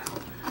here,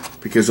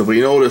 because if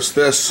we notice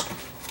this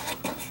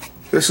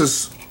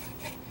is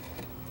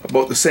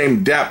about the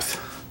same depth.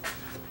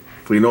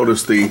 If we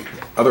notice the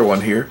other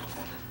one here,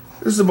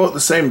 this is about the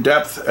same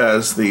depth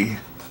as the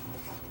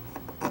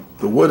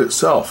wood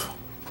itself,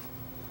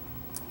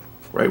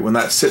 right? When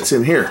that sits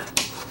in here,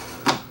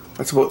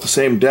 that's about the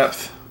same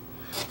depth.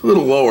 It's a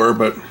little lower,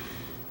 but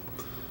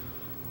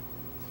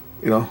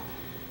you know,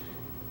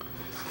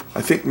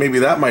 I think maybe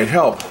that might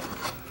help.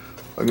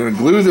 I'm going to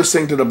glue this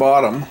thing to the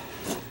bottom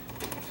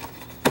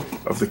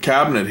of the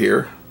cabinet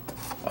here,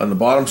 on the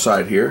bottom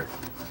side here,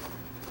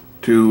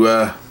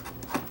 to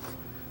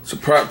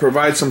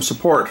provide some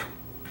support.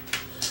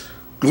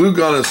 Glue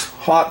gun is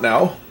hot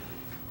now,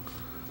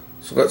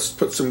 so let's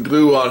put some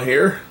glue on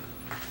here.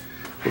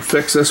 We'll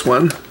fix this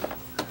one.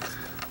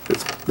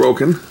 It's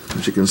broken,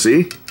 as you can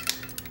see.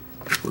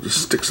 We'll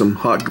just stick some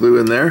hot glue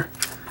in there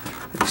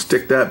and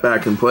stick that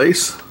back in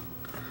place.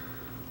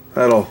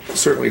 That'll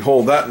certainly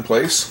hold that in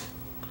place.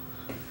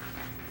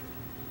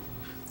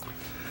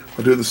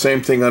 I'll do the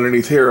same thing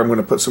underneath here. I'm going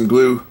to put some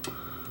glue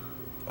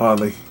on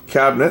the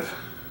cabinet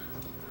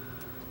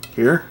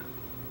here.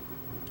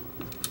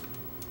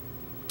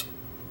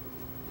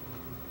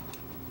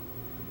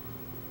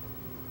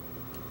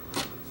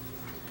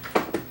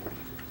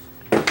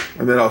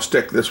 And then I'll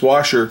stick this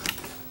washer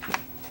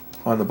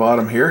on the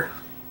bottom here.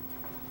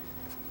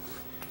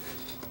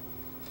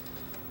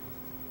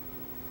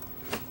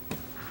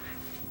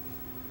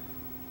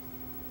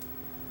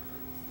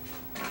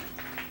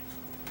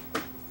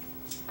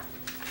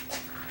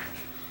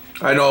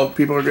 I know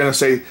people are going to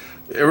say,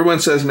 everyone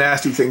says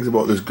nasty things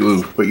about this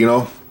glue, but you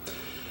know,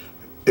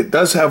 it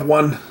does have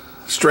one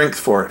strength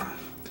for it,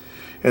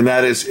 and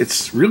that is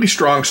it's really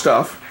strong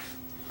stuff,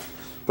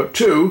 but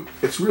two,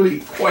 it's really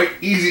quite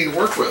easy to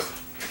work with.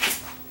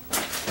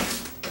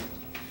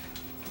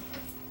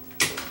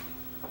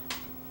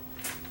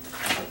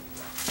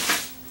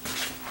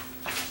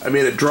 I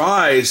mean, it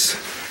dries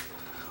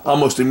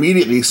almost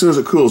immediately as soon as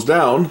it cools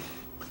down,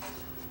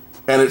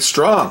 and it's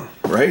strong,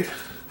 right?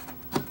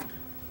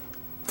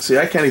 See,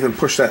 I can't even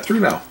push that through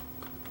now.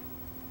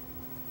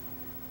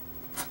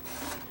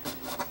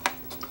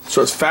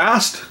 So it's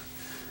fast.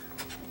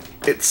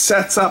 It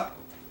sets up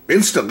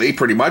instantly,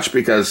 pretty much,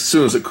 because as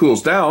soon as it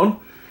cools down,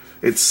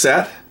 it's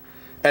set,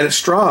 and it's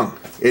strong.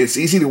 It's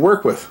easy to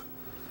work with.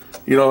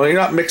 You know, you're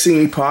not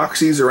mixing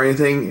epoxies or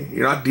anything.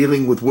 You're not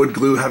dealing with wood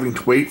glue, having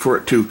to wait for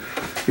it to,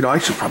 you know, I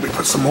should probably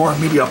put some more.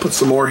 Maybe I'll put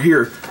some more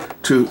here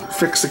to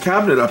fix the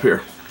cabinet up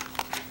here.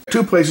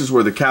 Two places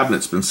where the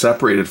cabinet's been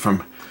separated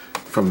from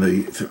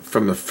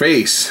the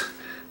face,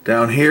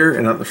 down here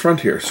and on the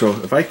front here. So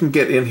if I can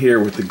get in here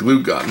with the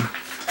glue gun,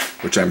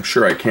 which I'm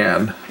sure I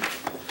can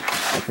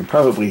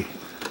probably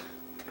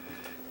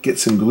get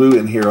some glue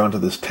in here onto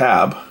this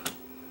tab.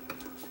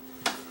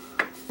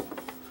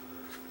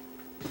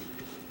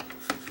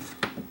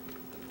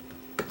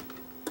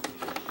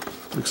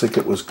 Looks like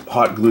it was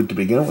hot glued to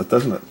begin with,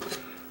 doesn't it?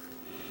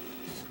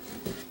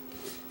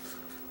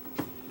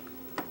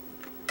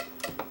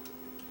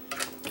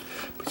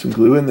 Put some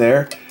glue in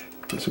there.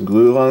 Put some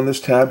glue along this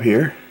tab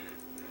here,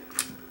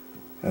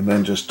 and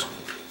then just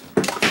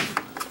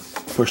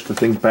push the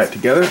thing back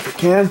together if I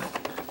can.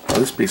 Oh,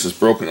 this piece is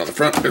broken on the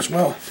front as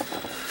well.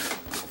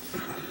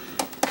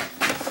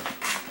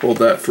 Hold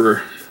that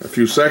for a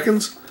few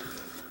seconds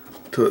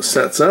until it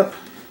sets up.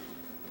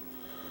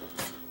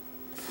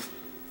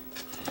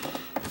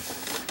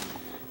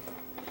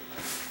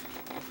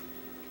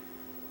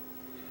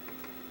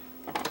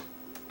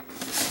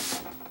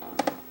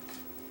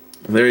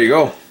 And there you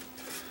go.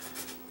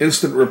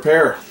 Instant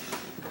repair.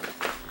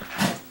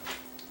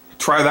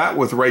 Try that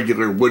with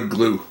regular wood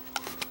glue.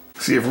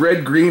 See, if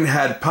Red Green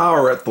had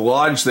power at the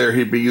lodge there,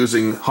 he'd be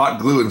using hot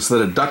glue instead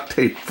of duct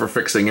tape for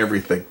fixing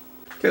everything.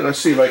 Okay, let's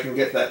see if I can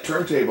get that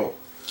turntable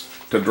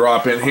to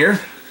drop in here.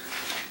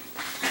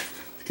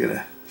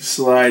 Gonna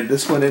slide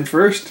this one in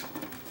first.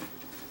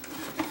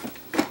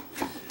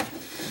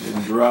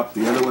 And drop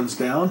the other ones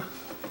down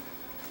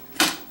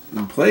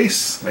in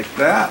place, like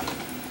that.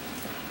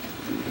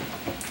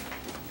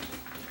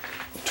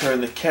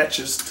 Turn the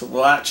catches to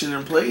latch it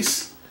in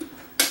place.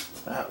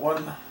 That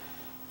one.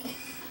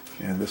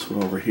 And this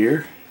one over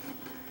here.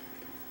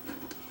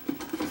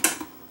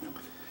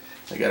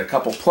 I got a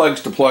couple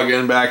plugs to plug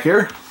in back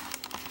here.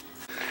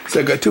 So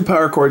I've got two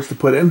power cords to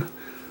put in.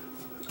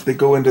 They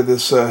go into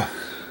this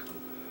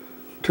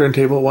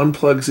turntable. One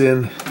plugs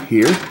in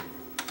here.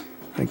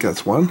 I think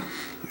that's one.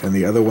 And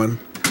the other one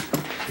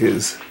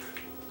is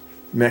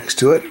next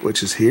to it,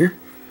 which is here.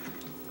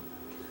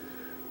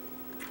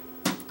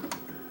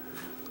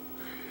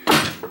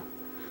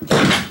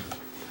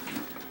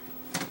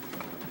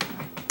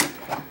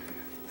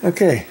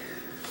 Okay,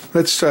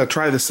 let's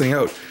try this thing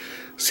out.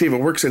 See if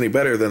it works any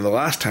better than the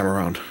last time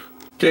around.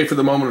 Okay, for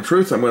the moment of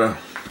truth, I'm going to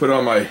put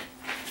on my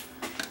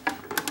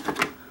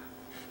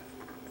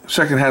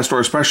secondhand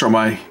store special,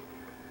 my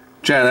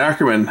Jan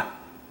Ackerman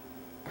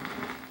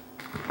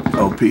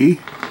OP,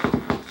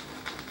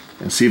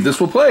 and see if this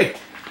will play.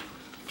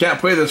 Can't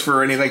play this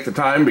for any length of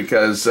time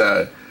because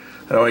I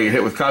don't want to get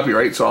hit with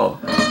copyright, so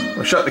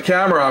I'll shut the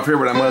camera off here,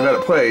 but I'm going to let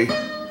it play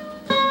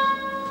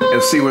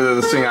and see whether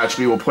this thing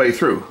actually will play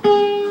through.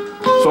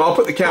 So I'll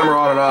put the camera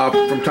on and off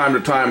from time to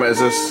time as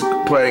this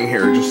playing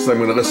here, just so I'm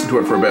going to listen to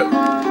it for a bit.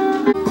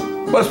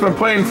 Well, it's been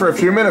playing for a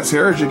few minutes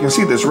here. As you can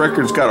see, this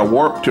record's got a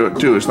warp to it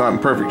too. It's not in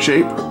perfect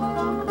shape,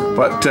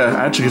 but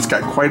actually it's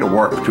got quite a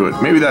warp to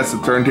it. Maybe that's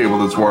the turntable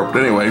that's warped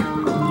anyway.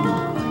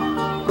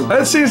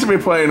 It seems to be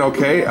playing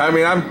okay. I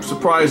mean, I'm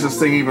surprised this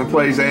thing even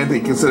plays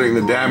anything considering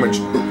the damage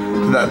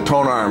to that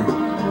tone arm.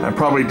 I'm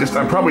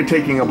probably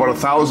taking about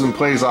 1,000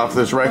 plays off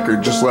this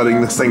record just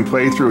letting this thing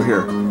play through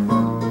here.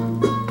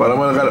 But I'm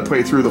going to let it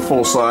play through the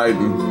full side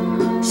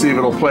and see if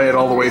it'll play it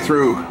all the way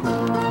through.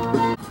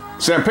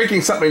 See, I'm picking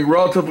something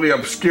relatively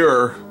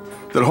obscure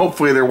that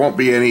hopefully there won't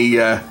be any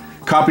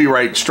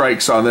copyright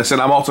strikes on this,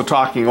 and I'm also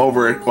talking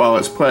over it while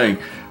it's playing.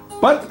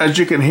 But as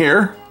you can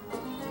hear,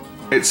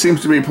 it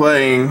seems to be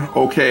playing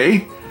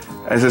okay.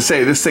 As I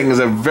say, this thing is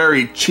a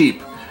very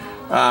cheap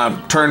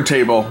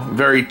turntable,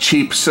 very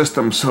cheap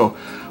system, so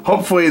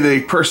hopefully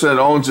the person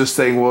that owns this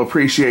thing will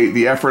appreciate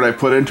the effort I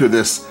put into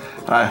this.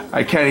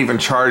 I can't even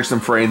charge them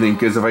for anything,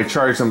 because if I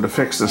charge them to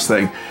fix this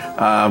thing,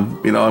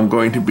 you know, I'm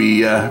going to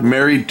be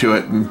married to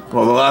it, and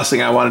well, the last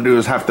thing I want to do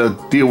is have to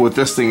deal with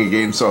this thing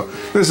again. So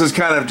this is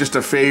kind of just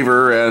a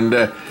favor,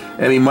 and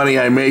any money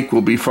I make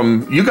will be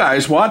from you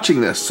guys watching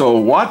this. So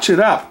watch it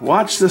up,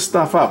 watch this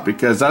stuff up,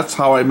 because that's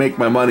how I make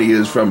my money,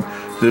 is from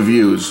the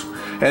views.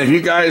 And if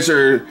you guys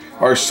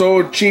are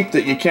so cheap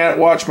that you can't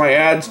watch my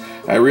ads,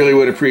 I really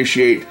would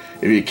appreciate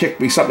if you kick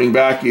me something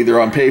back either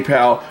on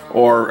PayPal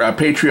or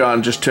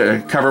Patreon just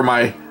to cover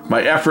my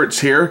efforts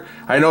here.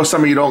 I know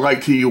some of you don't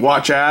like to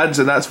watch ads,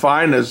 and that's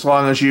fine as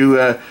long as you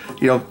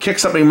you know, kick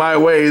something my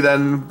way.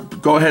 Then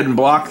go ahead and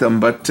block them.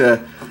 But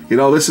you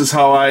know, this is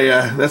how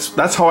I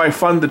that's how I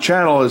fund the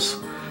channel, is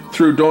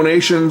through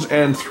donations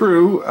and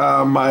through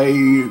my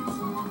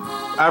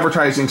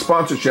advertising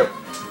sponsorship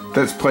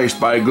that's placed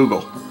by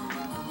Google.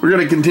 We're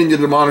going to continue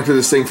to monitor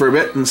this thing for a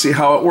bit and see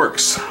how it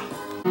works.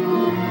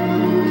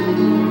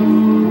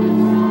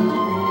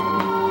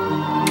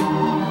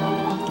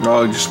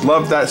 Oh, I just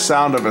love that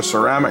sound of a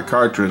ceramic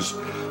cartridge.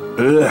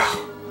 Ugh.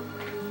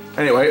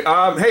 Anyway,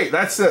 hey,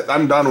 that's it.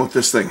 I'm done with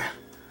this thing.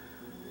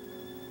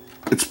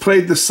 It's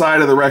played the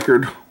side of the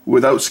record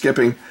without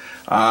skipping,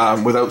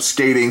 without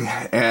skating,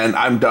 and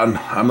I'm done.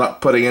 I'm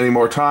not putting any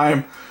more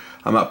time.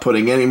 I'm not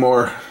putting any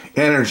more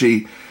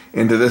energy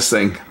into this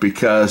thing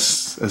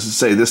because, as I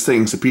say, this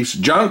thing's a piece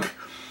of junk.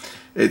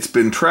 It's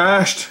been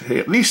trashed. Hey,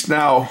 at least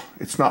now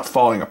it's not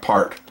falling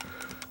apart.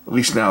 At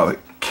least now the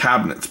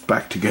cabinet's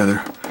back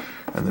together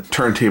and the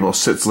turntable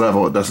sits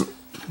level. It doesn't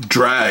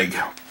drag.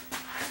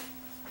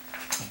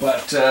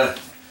 But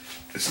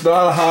it's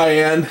not a high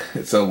end,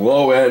 it's a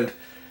low end,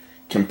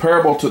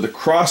 comparable to the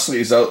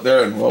Crossleys out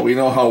there, and well, we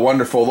know how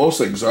wonderful those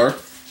things are.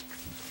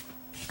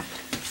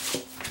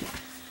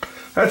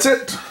 That's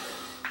it.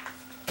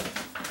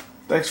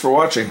 Thanks for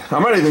watching.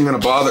 I'm not even going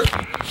to bother,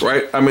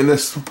 right? I mean,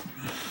 this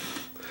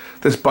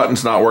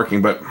button's not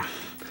working, but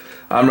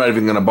I'm not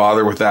even going to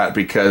bother with that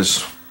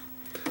because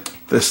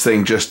this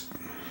thing just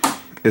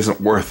isn't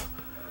worth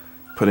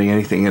putting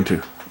anything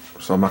into.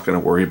 So I'm not going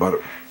to worry about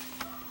it.